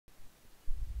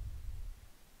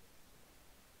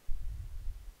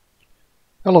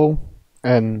Hello,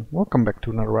 and welcome back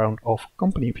to another round of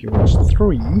Company Viewers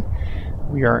 3.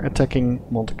 We are attacking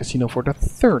Monte Cassino for the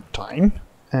third time,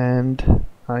 and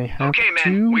I have Okay,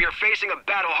 men, we are facing a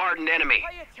battle-hardened enemy.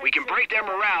 We can break their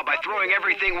morale by throwing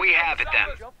everything we have at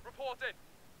them.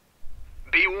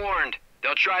 Be warned,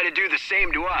 they'll try to do the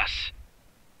same to us.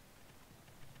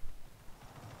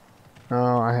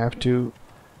 Now I have to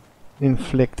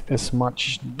inflict as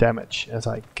much damage as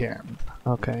I can.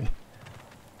 Okay.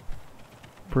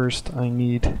 First I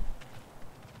need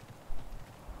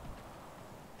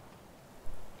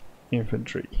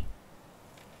infantry.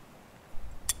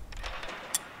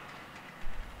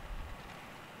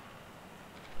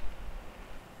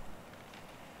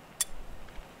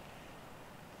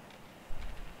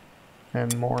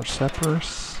 And more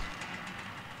sappers.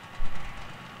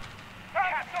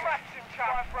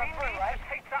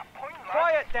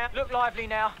 Quiet down. Look lively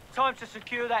now. Time to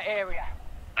secure that area.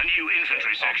 A new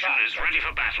infantry section is ready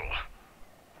for battle.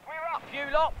 We're up,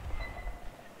 you lot.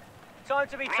 Time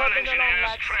to be Royal tugging along, engineers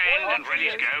lads. trained and ready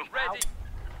to go. Ready.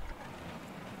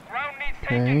 Ground needs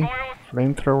taking, Okay, boys.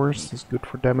 flamethrowers is good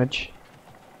for damage.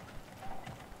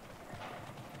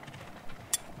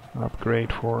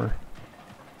 Upgrade for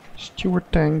Steward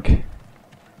tank.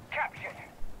 Captured.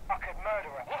 I could murder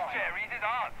her. What's Jerry's is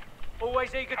ours.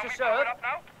 Always eager Can to we serve. blow it up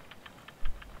now?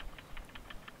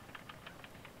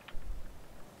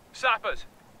 Sappers!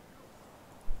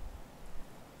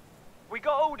 We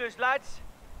got orders, lads.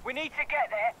 We need To get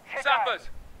there, today. Sappers!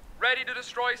 Ready to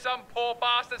destroy some poor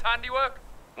bastard's handiwork?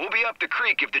 We'll be up the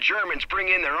creek if the Germans bring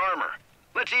in their armor.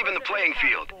 Let's even the playing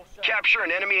field. Capture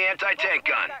an enemy anti-tank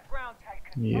gun.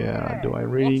 Yeah, do I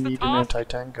really What's the need an task?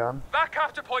 anti-tank gun? That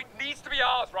capture point needs to be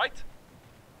ours, right?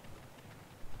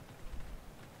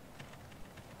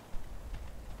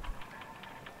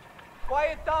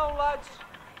 Quiet down, lads.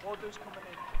 Orders coming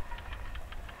in.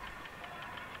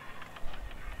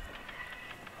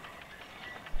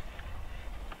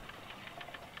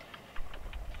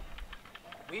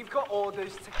 We've got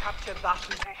orders to capture that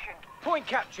position. Point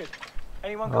captured.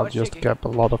 Anyone got I'll a just chickie? get a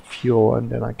lot of fuel and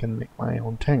then I can make my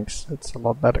own tanks. It's a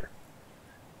lot better,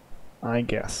 I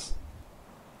guess.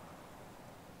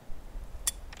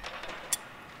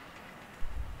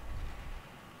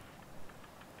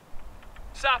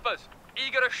 Sappers!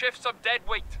 Eager to shift some dead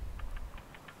weight.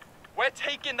 We're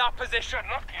taking that position.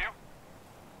 Look, you.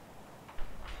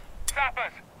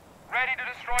 Sappers, ready to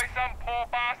destroy some poor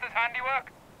bastard's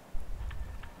handiwork?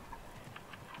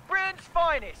 Britain's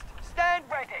finest. Stand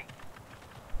ready.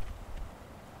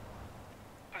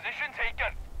 Position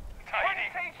taken.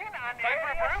 Tidy. Taken and the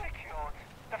area secured.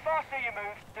 The faster you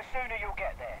move, the sooner you'll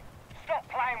get there. Stop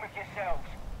playing with yourselves.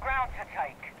 Ground to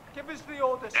take. Give us the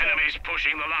orders, sir. Enemies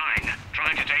pushing the line,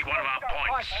 trying to take one of our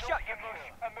points. Shut your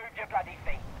And move your bloody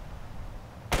feet.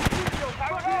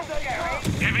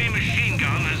 Heavy machine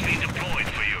gun has been deployed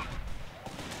for you.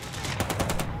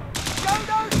 Go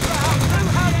those rounds. Who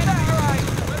has better aim?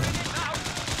 We're in it now.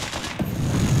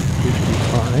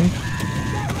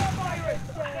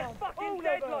 55. Fucking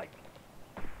dead like.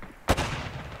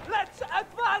 Let's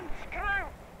advance. Crew!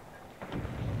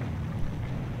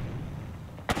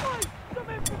 Boys, some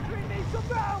infantry need some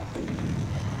rounds.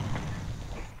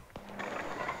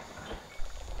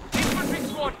 Infantry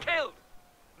squad killed!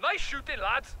 Nice shooting,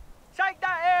 lads! Take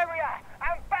that area.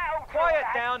 And battle crew, Quiet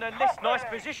lads. down and this nice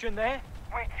Properly. position there.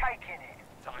 We're taking it.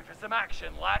 Time for some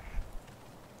action, lads.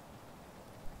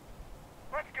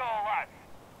 Let's go, lads.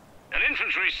 An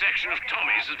infantry section of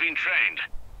Tommies has been trained.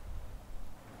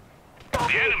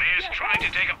 The enemy is trying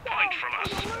to take a point from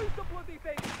us. Lose the bloody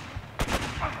thing.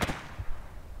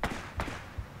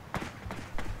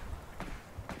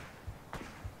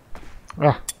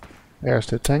 Ah, there's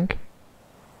the tank.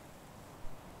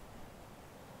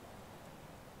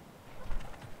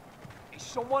 Is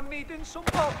someone needing some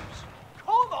bombs?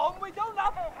 Hold on, we don't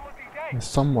have all bloody day. Is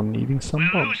someone needing some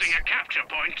We're bombs? losing a capture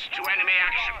point to enemy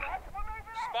action.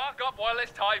 Spark up while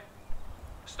it's time.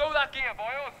 Stow that gear, Here,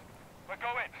 boys. We're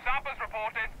going. Sappers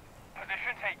reported.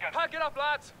 Position taken. Pack it up,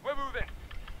 lads. We're moving.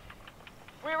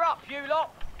 We're up, you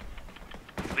lot.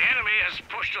 The enemy has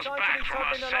pushed us Time to back be from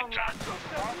our tugging along, sector. lads.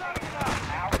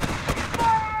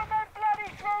 Fire on them bloody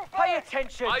troopers! Pay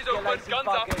attention, Eyes you open, lazy guns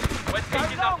up. buggers. We're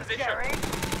taking that position. Jerry.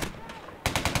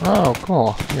 Oh,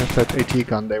 cool. Here's that AT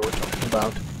gun they were talking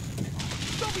about.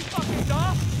 Don't be fucking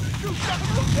daft. Shoot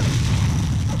something.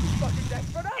 Don't be fucking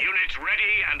desperate, eh? Units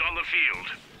ready and on the field.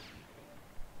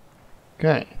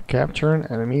 Okay, capture an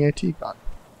enemy AT gun.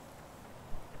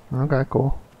 Okay,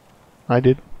 cool. I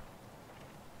did.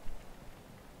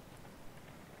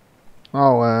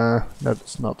 Oh,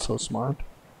 that's not so smart.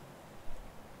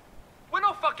 We're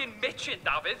not fucking Mitchin,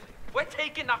 David. We're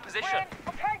taking that position.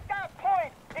 We'll take that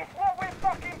point. It's what we're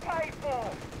fucking paid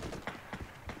for.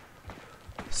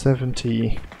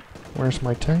 70. Where's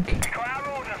my tank? Got our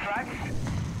orders, lads.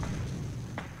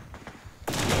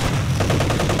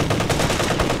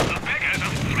 The beggars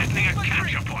are threatening a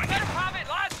capture point. Let 'em have it,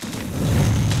 lads.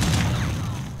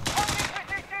 Holding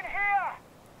position here.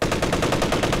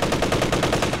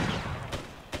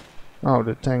 Oh,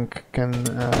 the tank can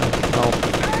help.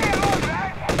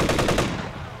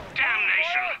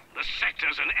 Damnation! The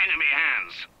sector's in enemy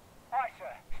hands. Aye,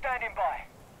 sir. Standing by.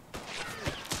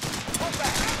 Pull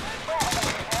back.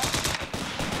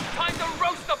 Time to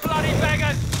roast the bloody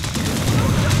beggars.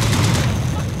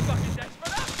 Fucking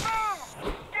desperate.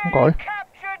 Okay.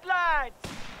 Captured, lads.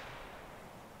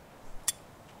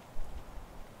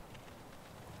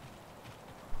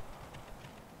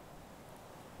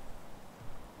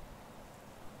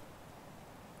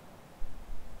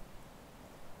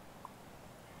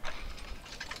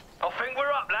 I think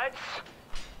we're up, lads.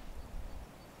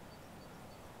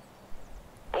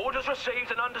 Orders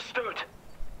received and understood.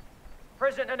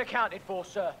 Present and accounted for,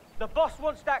 sir. The boss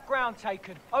wants that ground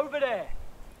taken. Over there.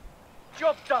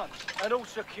 Job done and all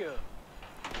secure.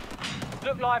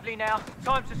 Look lively now.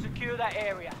 Time to secure that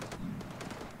area.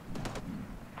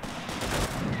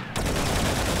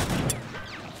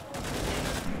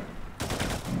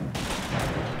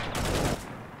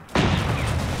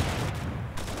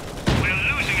 We're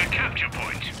losing a capture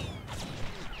point.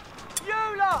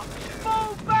 You lot!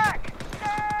 Fall back!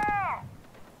 Now!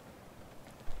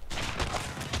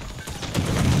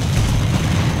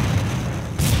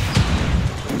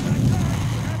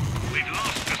 We've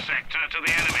lost the sector to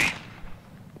the enemy.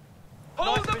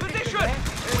 Hold the position.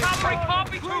 Cavalry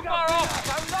can't be too far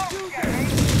off.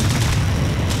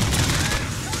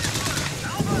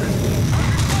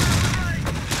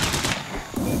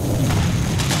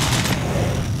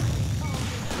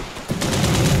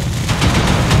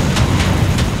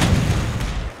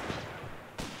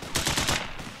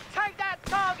 Take that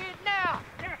target now!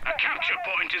 A capture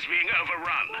point is being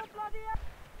overrun.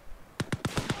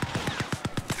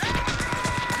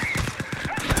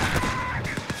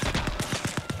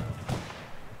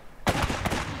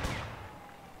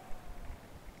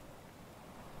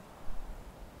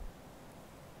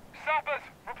 Sappers,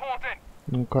 reporting.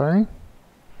 Okay.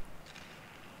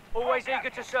 Always eager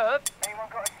to serve. Anyone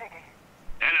got a ciggy?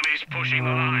 Enemies pushing the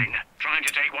line, trying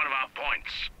to take one of our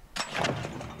points.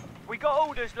 We got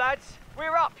orders, lads.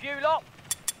 We're up, you lot.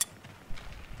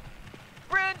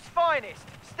 Britain's finest.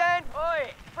 Stand by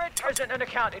it. Fred present and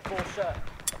accounted for, sir.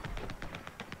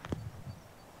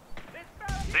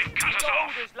 They've cut us Got off.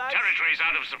 orders, lads. Territory's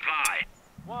out of supply.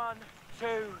 1,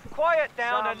 2. Quiet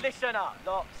down and listen up,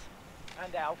 lots.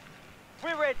 And Alf.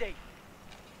 We're ready.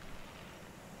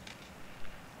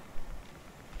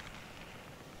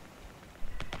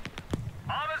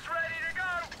 Armor's ready to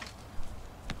go.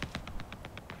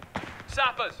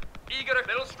 Sappers, eager a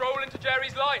little stroll into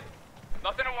Jerry's line.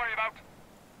 Nothing to worry about.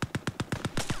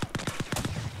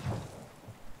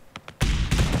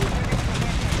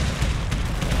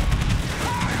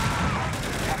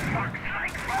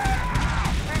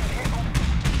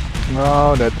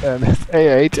 No, that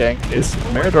AA tank is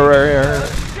murderer.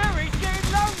 Jerry's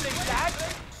getting lonely,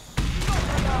 lads.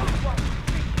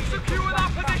 Secure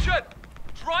that position.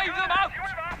 Drive them out.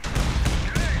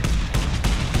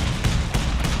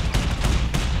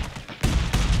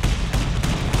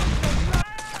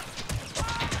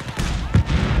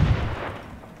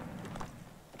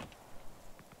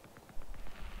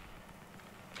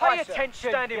 Pay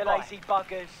attention, you lazy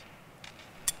buggers.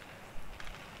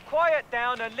 Quiet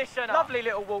down and listen up. Lovely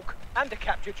little walk and a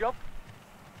capture job.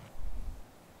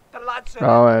 The lads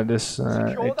Oh, this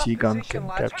Secure AT that gun position, can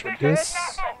lads. capture this.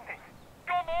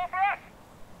 Got more for us?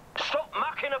 Stop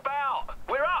mucking about.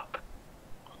 We're up.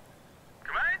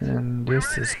 And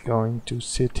this is going to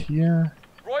sit here.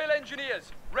 Royal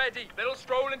Engineers, ready. Little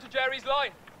stroll into Jerry's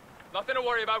line. Nothing to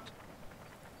worry about.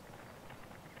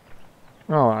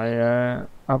 Oh, I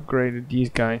upgraded these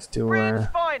guys to Britain's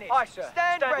finest. Aye, sir.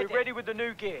 Stand ready. We're ready with the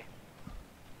new gear.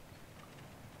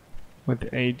 with the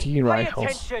AT Pay rifles.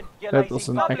 attention, you That lazy was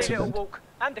an lovely little accident. walk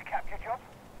and a capture job.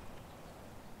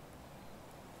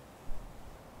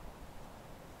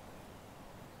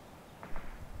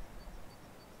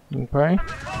 Okay.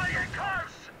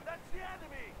 That's the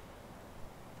enemy.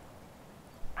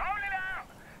 Roll it out.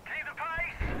 Keep the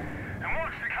pace. And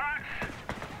watch the cuts.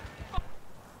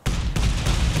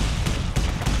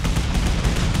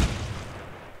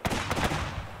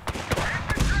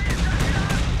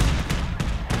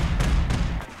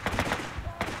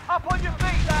 Up on your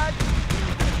feet, lads.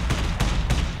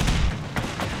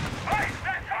 Hey,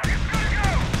 that target's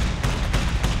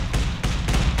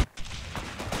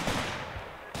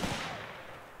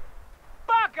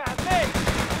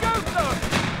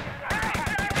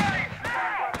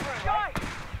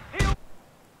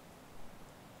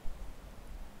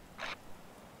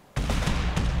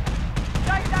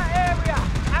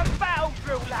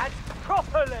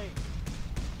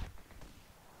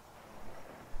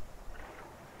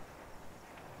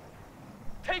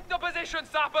position,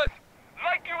 sappers!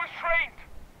 Like you was trained.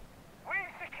 We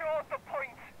secured the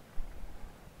point.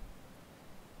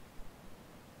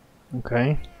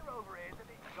 Okay.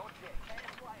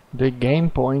 They gain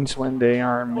points when they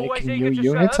are Always making eager new to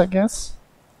units, serve. I guess.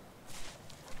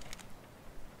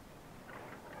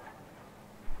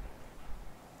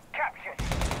 Captured.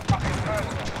 Fucking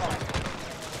personal time.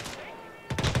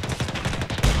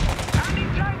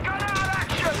 Anti-tank gun out of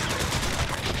action!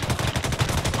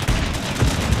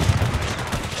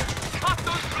 Cut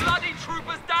those bloody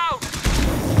troopers down!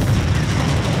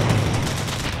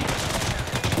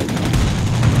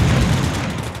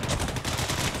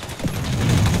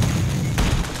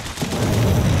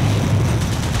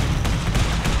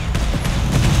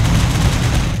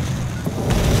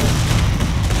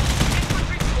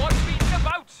 Infantry squad beating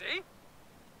about, see?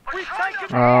 We've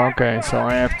taken Okay, so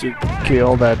I have to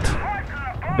kill that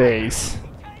base.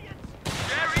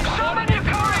 Jerry's Summon on your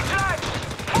courage, lads!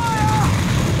 Fire!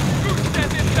 Good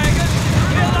step in, beggars!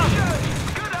 Kill them!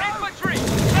 Infantry!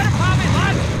 Let us have it,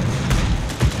 lads!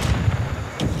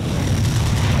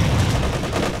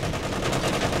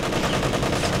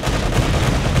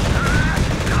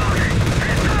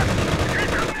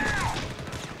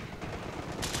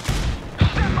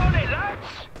 Step on it, lads!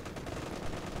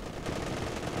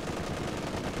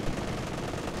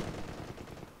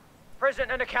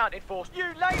 present and accounted for. You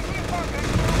lazy fuckers!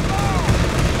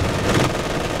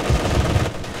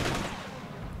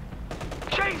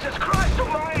 Jesus Christ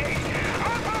almighty!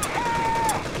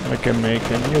 I can make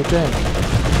a new tank.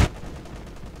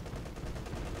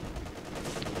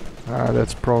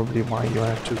 That's probably why you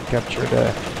have to capture the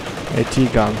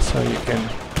AT gun, so you can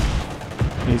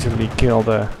easily kill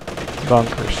the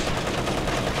bunkers.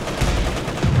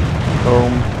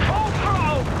 Boom. Full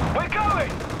throttle! We're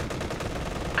going!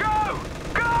 Go!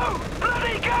 Go!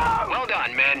 Bloody go! Well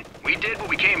done, men. We did what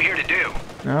we came here to do.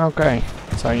 Okay,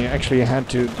 so you actually had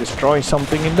to destroy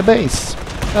something in the base.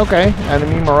 Okay,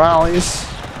 enemy morale is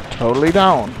totally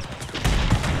down.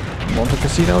 Monte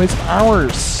Cassino is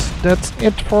ours. That's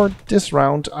it for this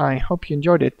round. I hope you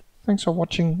enjoyed it. Thanks for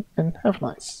watching and have a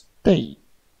nice day.